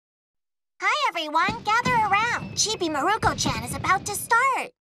everyone, gather around. Chibi Maruko Chan is about to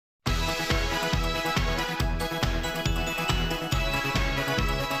start.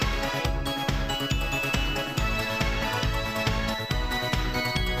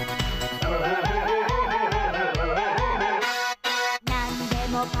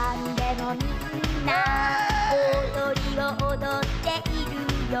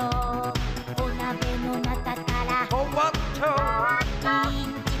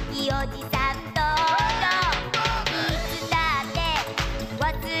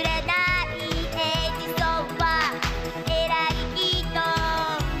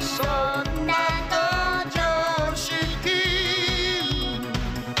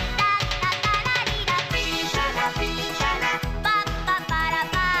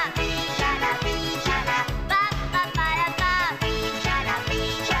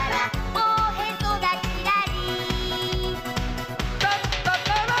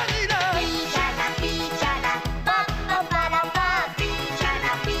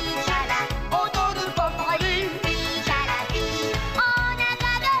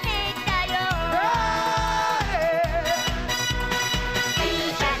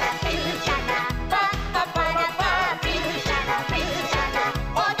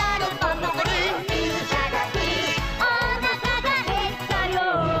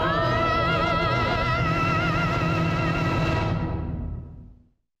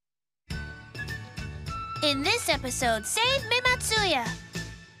 In this episode, save Mimatsuya.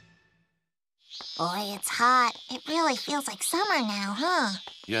 Boy, it's hot. It really feels like summer now, huh?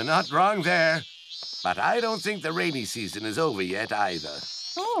 You're not wrong there. But I don't think the rainy season is over yet either.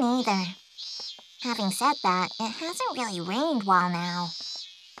 Me neither. Having said that, it hasn't really rained while now.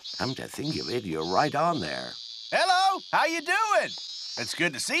 Come to think of it, you're right on there. Hello, how you doing? It's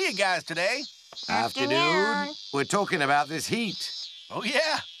good to see you guys today. Afternoon. We're talking about this heat. Oh,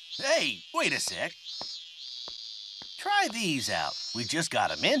 yeah? Hey, wait a sec. Try these out. We just got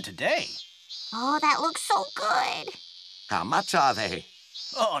them in today. Oh, that looks so good. How much are they?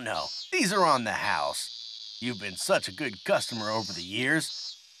 Oh, no. These are on the house. You've been such a good customer over the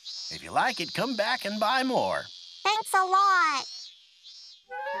years. If you like it, come back and buy more. Thanks a lot.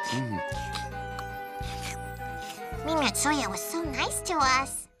 Mimatsuya was so nice to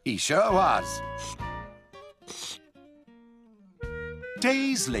us. He sure was.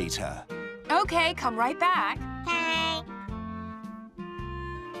 Days later. Okay, come right back. Hey.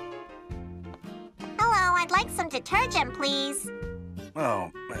 Hello, I'd like some detergent, please.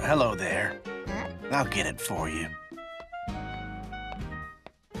 Oh, hello there. Huh? I'll get it for you.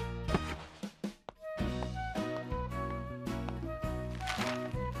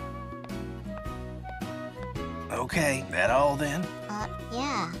 Okay, that all then?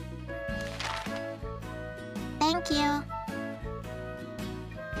 Yeah. Thank you.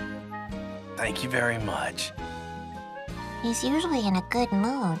 Thank you very much. He's usually in a good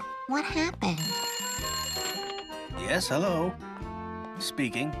mood. What happened? Yes, hello.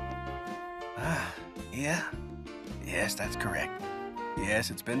 Speaking. Yeah. Yes, that's correct. Yes,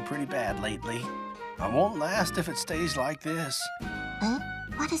 it's been pretty bad lately. I won't last if it stays like this. Huh?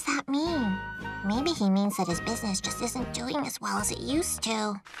 What does that mean? Maybe he means that his business just isn't doing as well as it used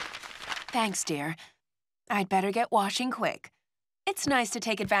to. Thanks, dear. I'd better get washing quick. It's nice to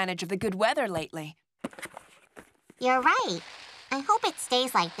take advantage of the good weather lately. You're right. I hope it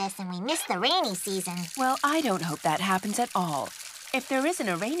stays like this and we miss the rainy season. Well, I don't hope that happens at all. If there isn't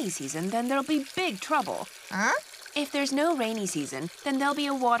a rainy season, then there'll be big trouble. Huh? If there's no rainy season, then there'll be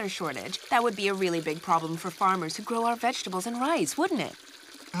a water shortage. That would be a really big problem for farmers who grow our vegetables and rice, wouldn't it?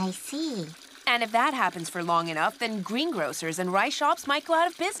 I see. And if that happens for long enough, then greengrocers and rice shops might go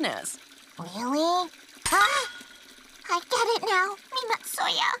out of business. Really? Ah! I get it now,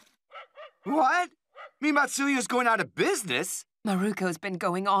 Mimatsuya. What? Mimatsuya's going out of business? Maruko's been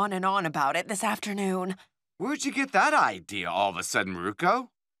going on and on about it this afternoon. Where'd you get that idea all of a sudden, Maruko?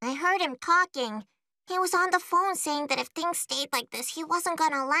 I heard him talking. He was on the phone saying that if things stayed like this, he wasn't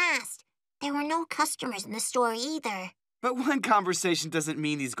gonna last. There were no customers in the store either. But one conversation doesn't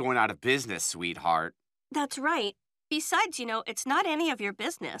mean he's going out of business, sweetheart. That's right. Besides, it's not any of your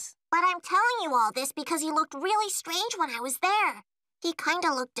business. But I'm telling you all this because he looked really strange when I was there. He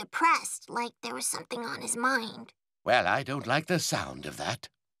kinda looked depressed, like there was something on his mind. Well, I don't like the sound of that.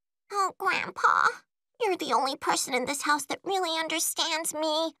 Oh, Grandpa, you're the only person in this house that really understands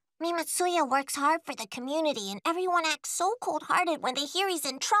me. Mimatsuya works hard for the community, and everyone acts so cold-hearted when they hear he's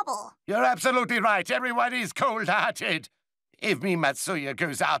in trouble. You're absolutely right. Everyone is cold-hearted. If Mimatsuya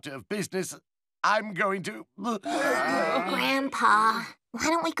goes out of business, I'm going to... Grandpa, why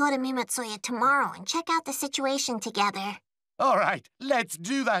don't we go to Mimatsuya tomorrow and check out the situation together? All right, let's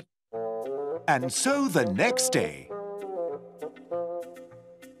do that. And so the next day...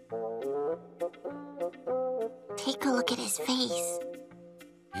 Take a look at his face.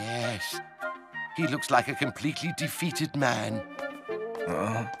 Yes. He looks like a completely defeated man.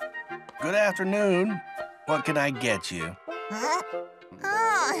 Good afternoon. What can I get you? Huh?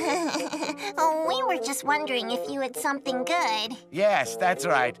 Oh, we were just wondering if you had something good. Yes, that's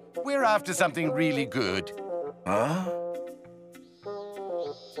right. We're after something really good. Huh?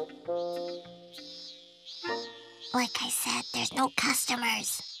 Like I said, there's no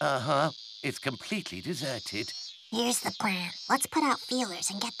customers. Uh-huh. It's completely deserted. Here's the plan. Let's put out feelers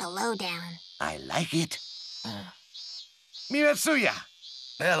and get the lowdown. I like it. Mimatsuya!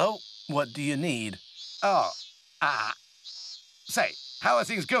 Hello. What do you need? Oh, say, how are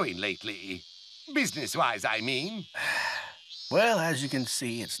things going lately? Business-wise, I mean. Well, as you can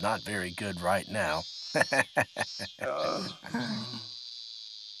see, it's not very good right now.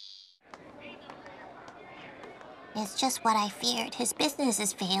 It's just what I feared. His business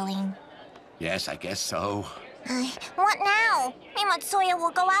is failing. Yes, I guess so. What now? Mimatsuya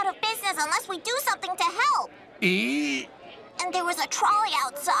will go out of business unless we do something to help. And there was a trolley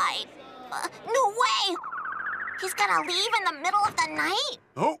outside. No way! He's gonna leave in the middle of the night?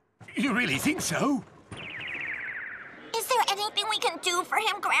 Oh, you really think so? Is there anything we can do for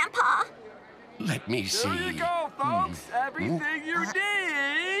him, Grandpa? Let me see. Here you go, folks. Everything you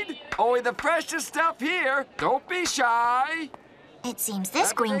need. Only the freshest stuff here. Don't be shy. It seems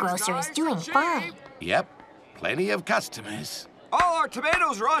this greengrocer is doing fine. Yep, plenty of customers. All our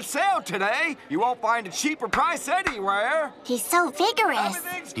tomatoes are on sale today. You won't find a cheaper price anywhere. He's so vigorous.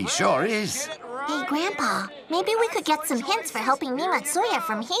 He sure is. Hey, Grandpa, maybe we could get some hints for helping Mimatsuya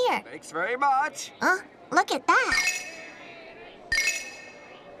from here. Thanks very much. Huh? Look at that.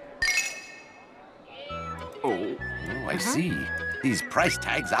 Oh, I see. These price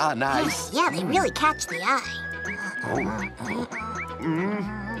tags are nice. Yeah, they really catch the eye.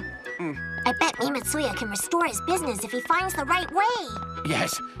 I bet Mimatsuya can restore his business if he finds the right way.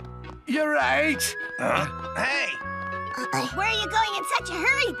 Yes, you're right. Hey! Where are you going in such a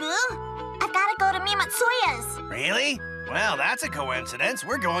hurry, Boo? I've got to go to Mimatsuya's. Really? Well, that's a coincidence.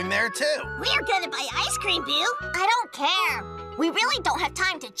 We're going there, too. We're gonna buy ice cream, Boo. I don't care. We really don't have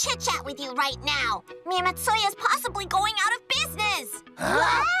time to chit-chat with you right now. Mimatsuya's possibly going out of business.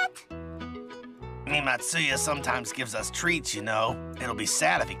 What? Mimatsuya sometimes gives us treats, you know. It'll be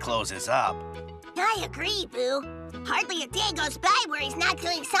sad if he closes up. I agree, Boo. Hardly a day goes by where he's not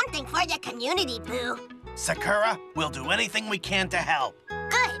doing something for the community, Boo. Sakura, we'll do anything we can to help.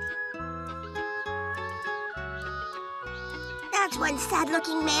 Good. That's one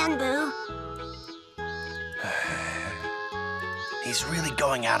sad-looking man, Boo. He's really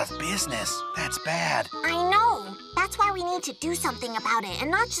going out of business. That's bad. I know. That's why we need to do something about it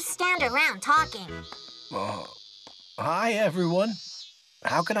and not just stand around talking. Hi, everyone.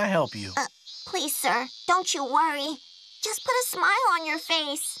 How can I help you? Please, sir, don't you worry. Just put a smile on your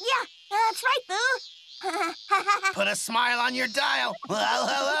face. Yeah, that's right, Boo. Put a smile on your dial.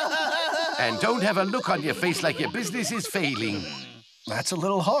 And don't have a look on your face like your business is failing. That's a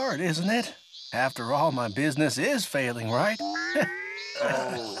little hard, isn't it? After all, my business is failing, right?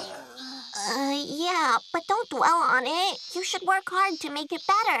 Yeah, but don't dwell on it. You should work hard to make it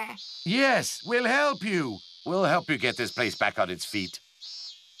better. Yes, we'll help you. We'll help you get this place back on its feet.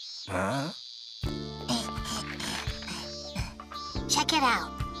 Huh? Check it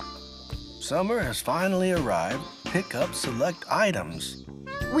out. Summer has finally arrived. Pick up select items.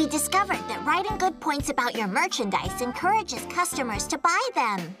 We discovered that writing good points about your merchandise encourages customers to buy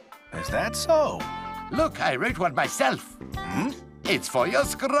them. Is that so? Look, I wrote one myself. It's for your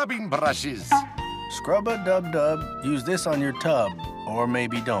scrubbing brushes. Scrub-a-dub-dub. Use this on your tub. Or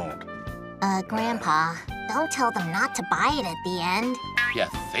maybe don't. Grandpa, don't tell them not to buy it at the end. You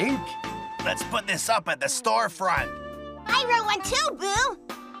think? Let's put this up at the storefront. I wrote one too, Boo.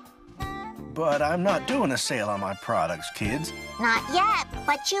 But I'm not doing a sale on my products, kids. Not yet,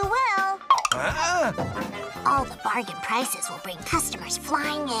 but you will. Ah! All the bargain prices will bring customers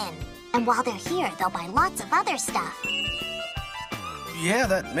flying in. And while they're here, they'll buy lots of other stuff. Yeah,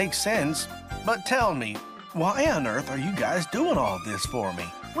 that makes sense. But tell me, why on earth are you guys doing all this for me?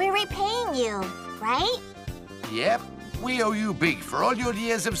 We're repaying you, right? Yep, we owe you big for all your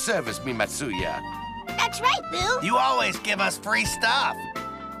years of service, Mimatsuya. That's right, Boo. You always give us free stuff.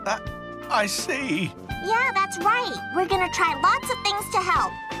 I see. Yeah, that's right. We're gonna try lots of things to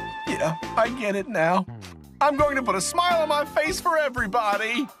help. Yeah, I get it now. I'm going to put a smile on my face for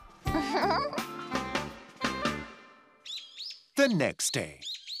everybody. The next day.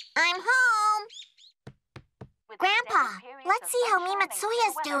 I'm home. Grandpa, let's see how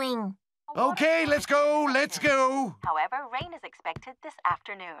Mimatsuya's doing. Okay, let's go, let's go. However, rain is expected this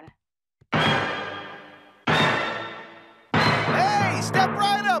afternoon. Hey, step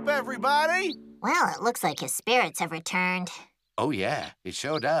right up, everybody! Well, it looks like his spirits have returned. Oh, yeah, it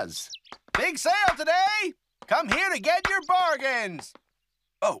sure does. Big sale today! Come here to get your bargains!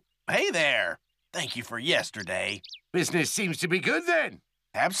 Oh, hey there. Thank you for yesterday. Business seems to be good then.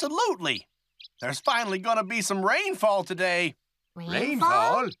 Absolutely. There's finally gonna be some rainfall today.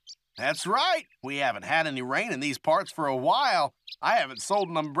 Rainfall? That's right. We haven't had any rain in these parts for a while. I haven't sold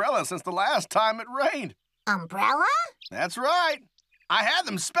an umbrella since the last time it rained. Umbrella? That's right. I had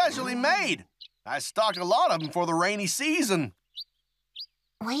them specially made. I stock a lot of them for the rainy season.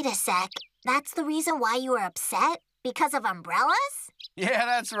 Wait a sec. That's the reason why you were upset? Because of umbrellas? Yeah,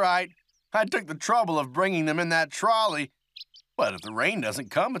 that's right. I took the trouble of bringing them in that trolley. But if the rain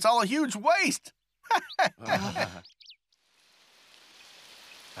doesn't come, it's all a huge waste.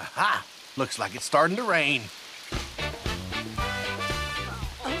 Aha! Looks like it's starting to rain.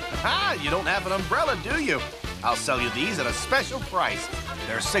 Aha! You don't have an umbrella, do you? I'll sell you these at a special price.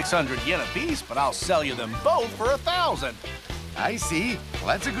 They're 600 yen a piece, but I'll sell you them both for 1,000. I see. Well,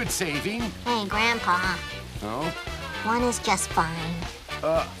 that's a good saving. Hey, Grandpa. Oh? One is just fine.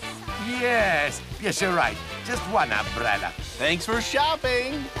 Yes, you're right. Just one umbrella. Thanks for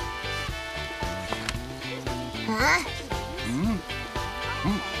shopping. Huh?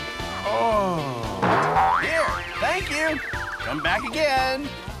 Oh. Here, thank you. Come back again.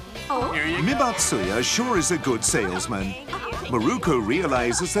 Here you go. Mimatsuya sure is a good salesman. Maruko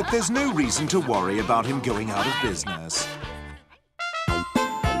realizes that there's no reason to worry about him going out of business.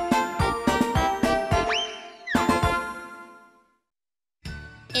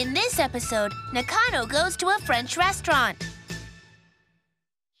 In this episode, Nakano goes to a French restaurant.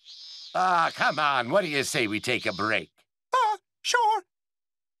 Come on. What do you say we take a break? Sure.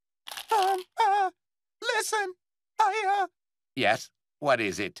 Listen, Yes? What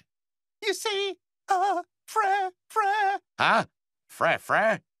is it? you see, frère. Huh?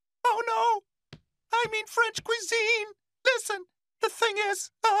 Frère? Oh, no. I mean French cuisine. Listen, the thing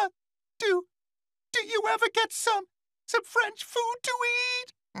is, do you ever get some French food to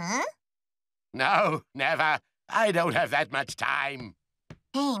eat? Huh? No, never. I don't have that much time.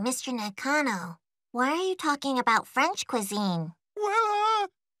 Hey, Mr. Nakano. Why are you talking about French cuisine? Well,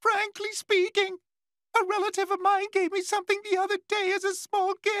 frankly speaking, a relative of mine gave me something the other day as a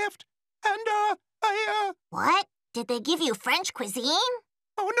small gift. And, What? Did they give you French cuisine?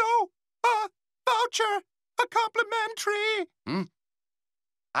 oh no, voucher, a complimentary.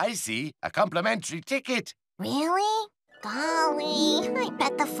 I see. A complimentary ticket. Really? Golly, I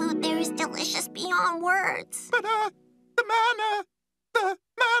bet the food there is delicious beyond words. But, the manner.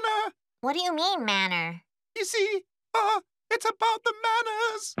 What do you mean, manner? You see, it's about the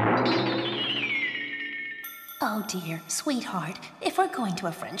manners. Oh dear, sweetheart, if we're going to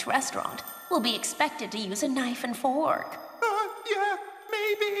a French restaurant, we'll be expected to use a knife and fork. Yeah,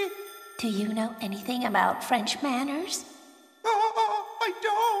 maybe. Do you know anything about French manners? I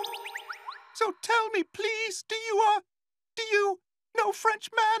don't. So tell me, please, do you know French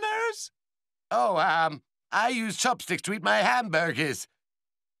manners? Oh, I use chopsticks to eat my hamburgers.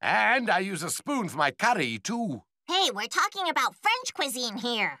 And I use a spoon for my curry, too. Hey, we're talking about French cuisine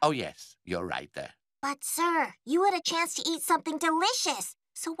here. Oh, yes, you're right there. But, sir, you had a chance to eat something delicious.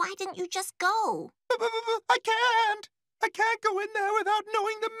 So why didn't you just go? I can't. I can't go in there without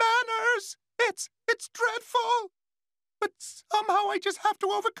knowing the manners. It's dreadful. But somehow I just have to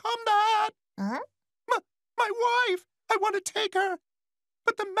overcome that. Huh? My wife, I want to take her.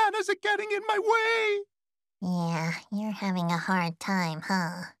 But the manners are getting in my way. Yeah, you're having a hard time,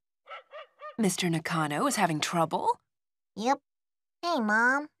 huh? Mr. Nakano is having trouble? Yep. Hey,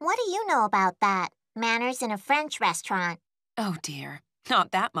 Mom, what do you know about that? Manners in a French restaurant. Oh, dear.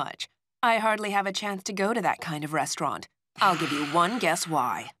 Not that much. I hardly have a chance to go to that kind of restaurant. I'll give you one guess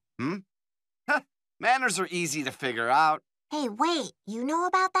why. Manners are easy to figure out. Hey, wait, you know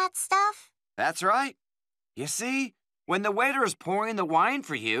about that stuff? That's right. You see, when the waiter is pouring the wine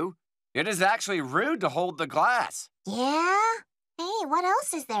for you, it is actually rude to hold the glass. Yeah? Hey, what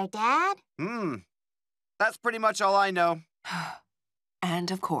else is there, Dad? That's pretty much all I know. And,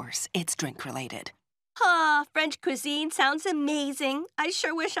 of course, it's drink-related. French cuisine sounds amazing. I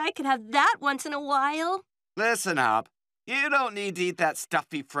sure wish I could have that once in a while. Listen up. You don't need to eat that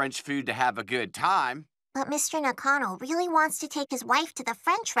stuffy French food to have a good time. But Mr. Nakano really wants to take his wife to the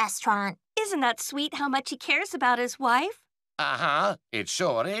French restaurant. Isn't that sweet how much he cares about his wife? Uh-huh, it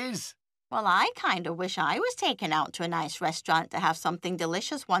sure is. Well, I kind of wish I was taken out to a nice restaurant to have something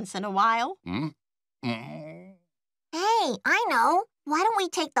delicious once in a while. Hey, I know. Why don't we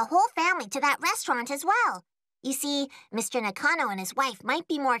take the whole family to that restaurant as well? You see, Mr. Nakano and his wife might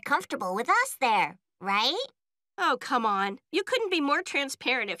be more comfortable with us there, right? Oh, come on. You couldn't be more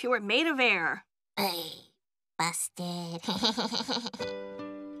transparent if you were made of air. Ay, busted.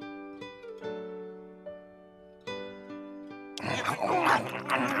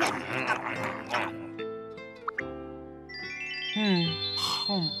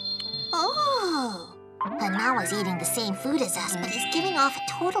 Oh, Hanawa's eating the same food as us, but he's giving off a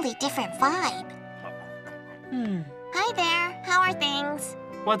totally different vibe. Hi there, how are things?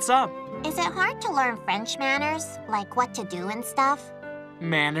 What's up? Is it hard to learn French manners, like what to do and stuff?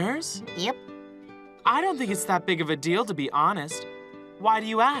 Manners? Yep. I don't think it's that big of a deal, to be honest. Why do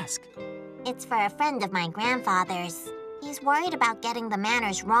you ask? It's for a friend of my grandfather's. He's worried about getting the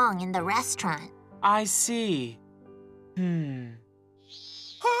manners wrong in the restaurant. I see. Huh?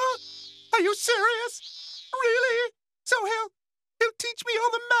 Are you serious? Really? So he'll teach me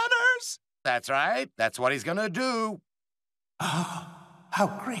all the manners? That's right. That's what he's gonna do. Oh, how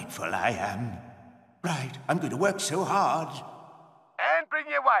grateful I am. Right, I'm going to work so hard. And bring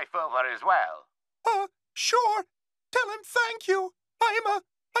your wife over as well. Sure. Tell him thank you.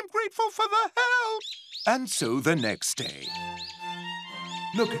 I'm grateful for the help. And so the next day.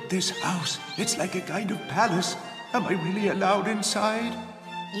 Look at this house. It's like a kind of palace. Am I really allowed inside?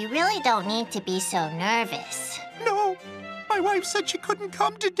 You really don't need to be so nervous. No. My wife said she couldn't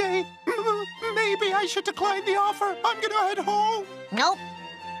come today. Maybe I should decline the offer. I'm gonna head home. Nope.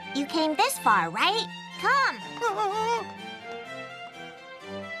 You came this far, right? Come.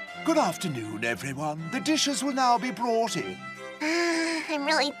 Good afternoon, everyone. The dishes will now be brought in. I'm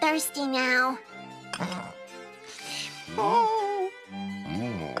really thirsty now.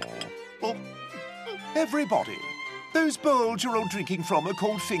 Everybody, those bowls you're all drinking from are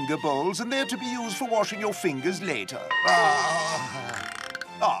called finger bowls, and they're to be used for washing your fingers later.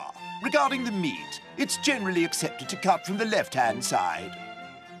 Regarding the meat, it's generally accepted to cut from the left-hand side.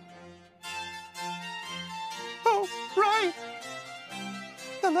 Oh, right.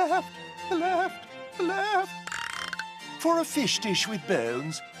 The left, the left, the left. For a fish dish with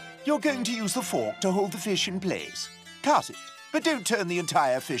bones, you're going to use the fork to hold the fish in place. Cut it, but don't turn the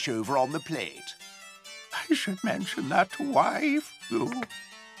entire fish over on the plate. I should mention that to wife.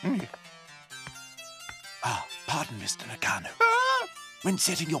 Pardon, Mr. Nakano. When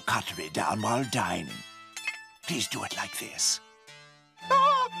setting your cutlery down while dining, please do it like this.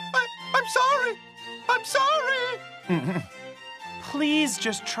 I'm sorry. I'm sorry. Please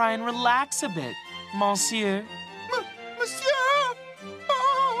just try and relax a bit, monsieur. Monsieur!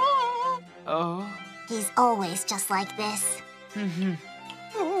 Oh. He's always just like this. I'm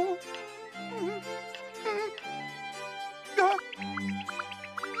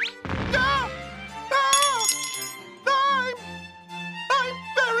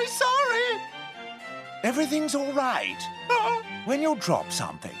very sorry. Everything's all right. When you drop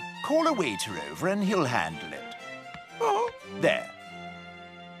something, call a waiter over and he'll handle it. There.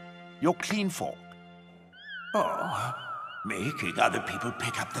 Your clean fork. Making other people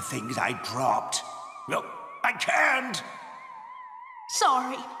pick up the things I dropped. Well, I can't.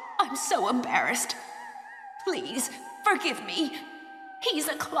 Sorry, I'm so embarrassed. Please, forgive me. He's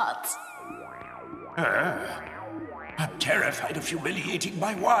a klutz. I'm terrified of humiliating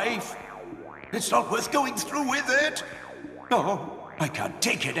my wife. It's not worth going through with it. I can't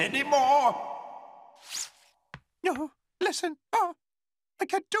take it anymore. No, listen. I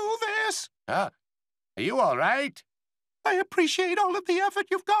can't do this. Are you all right? I appreciate all of the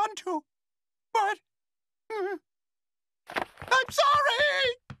effort you've gone to, but I'm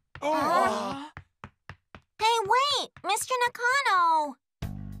sorry. Hey, wait, Mr. Nakano.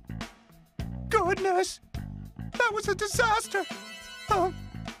 Goodness, that was a disaster. I'm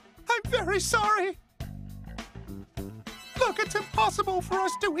very sorry. Look, it's impossible for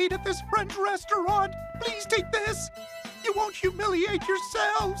us to eat at this French restaurant. Please take this. You won't humiliate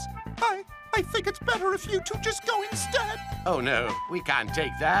yourselves. I think it's better if you two just go instead. Oh, no, we can't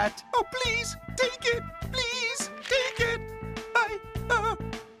take that. Oh, please, take it. Please, take it. I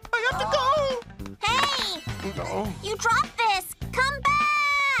have to go. Hey! No. You dropped this. Come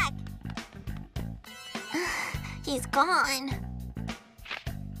back. He's gone.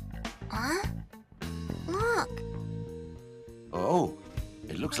 Huh? Look. Oh,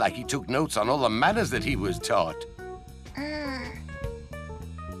 it looks like he took notes on all the manners that he was taught.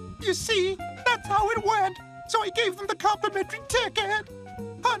 You see, that's how it went. So I gave them the complimentary ticket.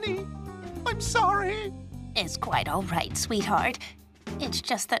 Honey, I'm sorry. It's quite all right, sweetheart. It's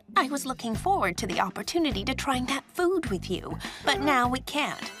just that I was looking forward to the opportunity to trying that food with you, but now we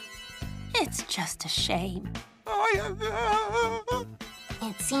can't. It's just a shame.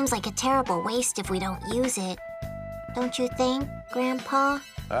 It seems like a terrible waste if we don't use it. Don't you think, Grandpa?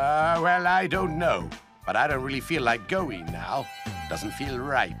 Well, I don't know. But I don't really feel like going now. Doesn't feel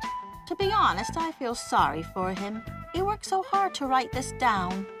right. To be honest, I feel sorry for him. He worked so hard to write this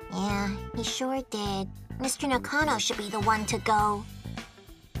down. Yeah, he sure did. Mr. Nakano should be the one to go.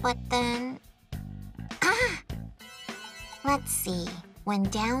 But then... Let's see. When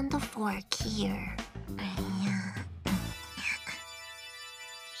down the fork here...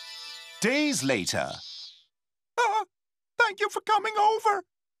 Days later. Thank you for coming over.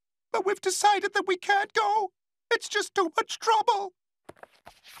 But we've decided that we can't go. It's just too much trouble.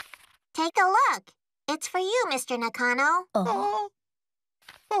 Take a look. It's for you, Mr. Nakano. Huh?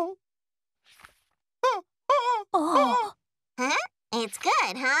 It's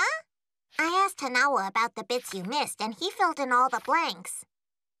good, huh? I asked Hanawa about the bits you missed, and he filled in all the blanks.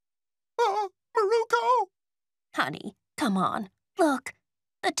 Maruko! Honey, come on. Look,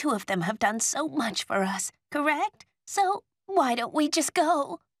 the two of them have done so much for us, correct? So why don't we just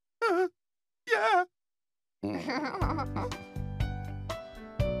go? Yeah.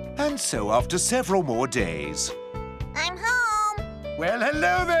 And so, after several more days... I'm home. Well,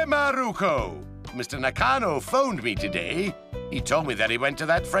 hello there, Maruko. Mr. Nakano phoned me today. He told me that he went to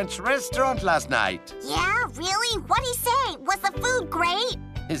that French restaurant last night. Yeah, really? What'd he say? Was the food great?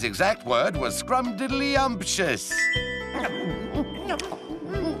 His exact word was scrumdiddly-umptious.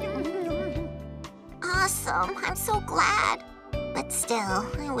 Awesome. I'm so glad. But still,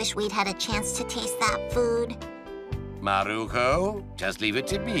 I wish we'd had a chance to taste that food. Maruko, just leave it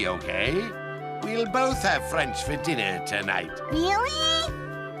to me, okay? We'll both have French for dinner tonight. Really?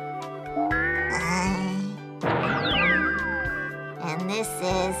 And this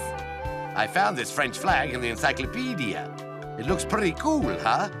is... I found this French flag in the encyclopedia. It looks pretty cool,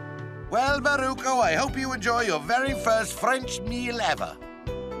 huh? Well, Maruko, I hope you enjoy your very first French meal ever.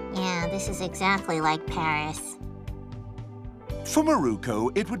 Yeah, this is exactly like Paris. For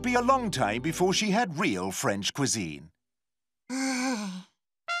Maruko, it would be a long time before she had real French cuisine.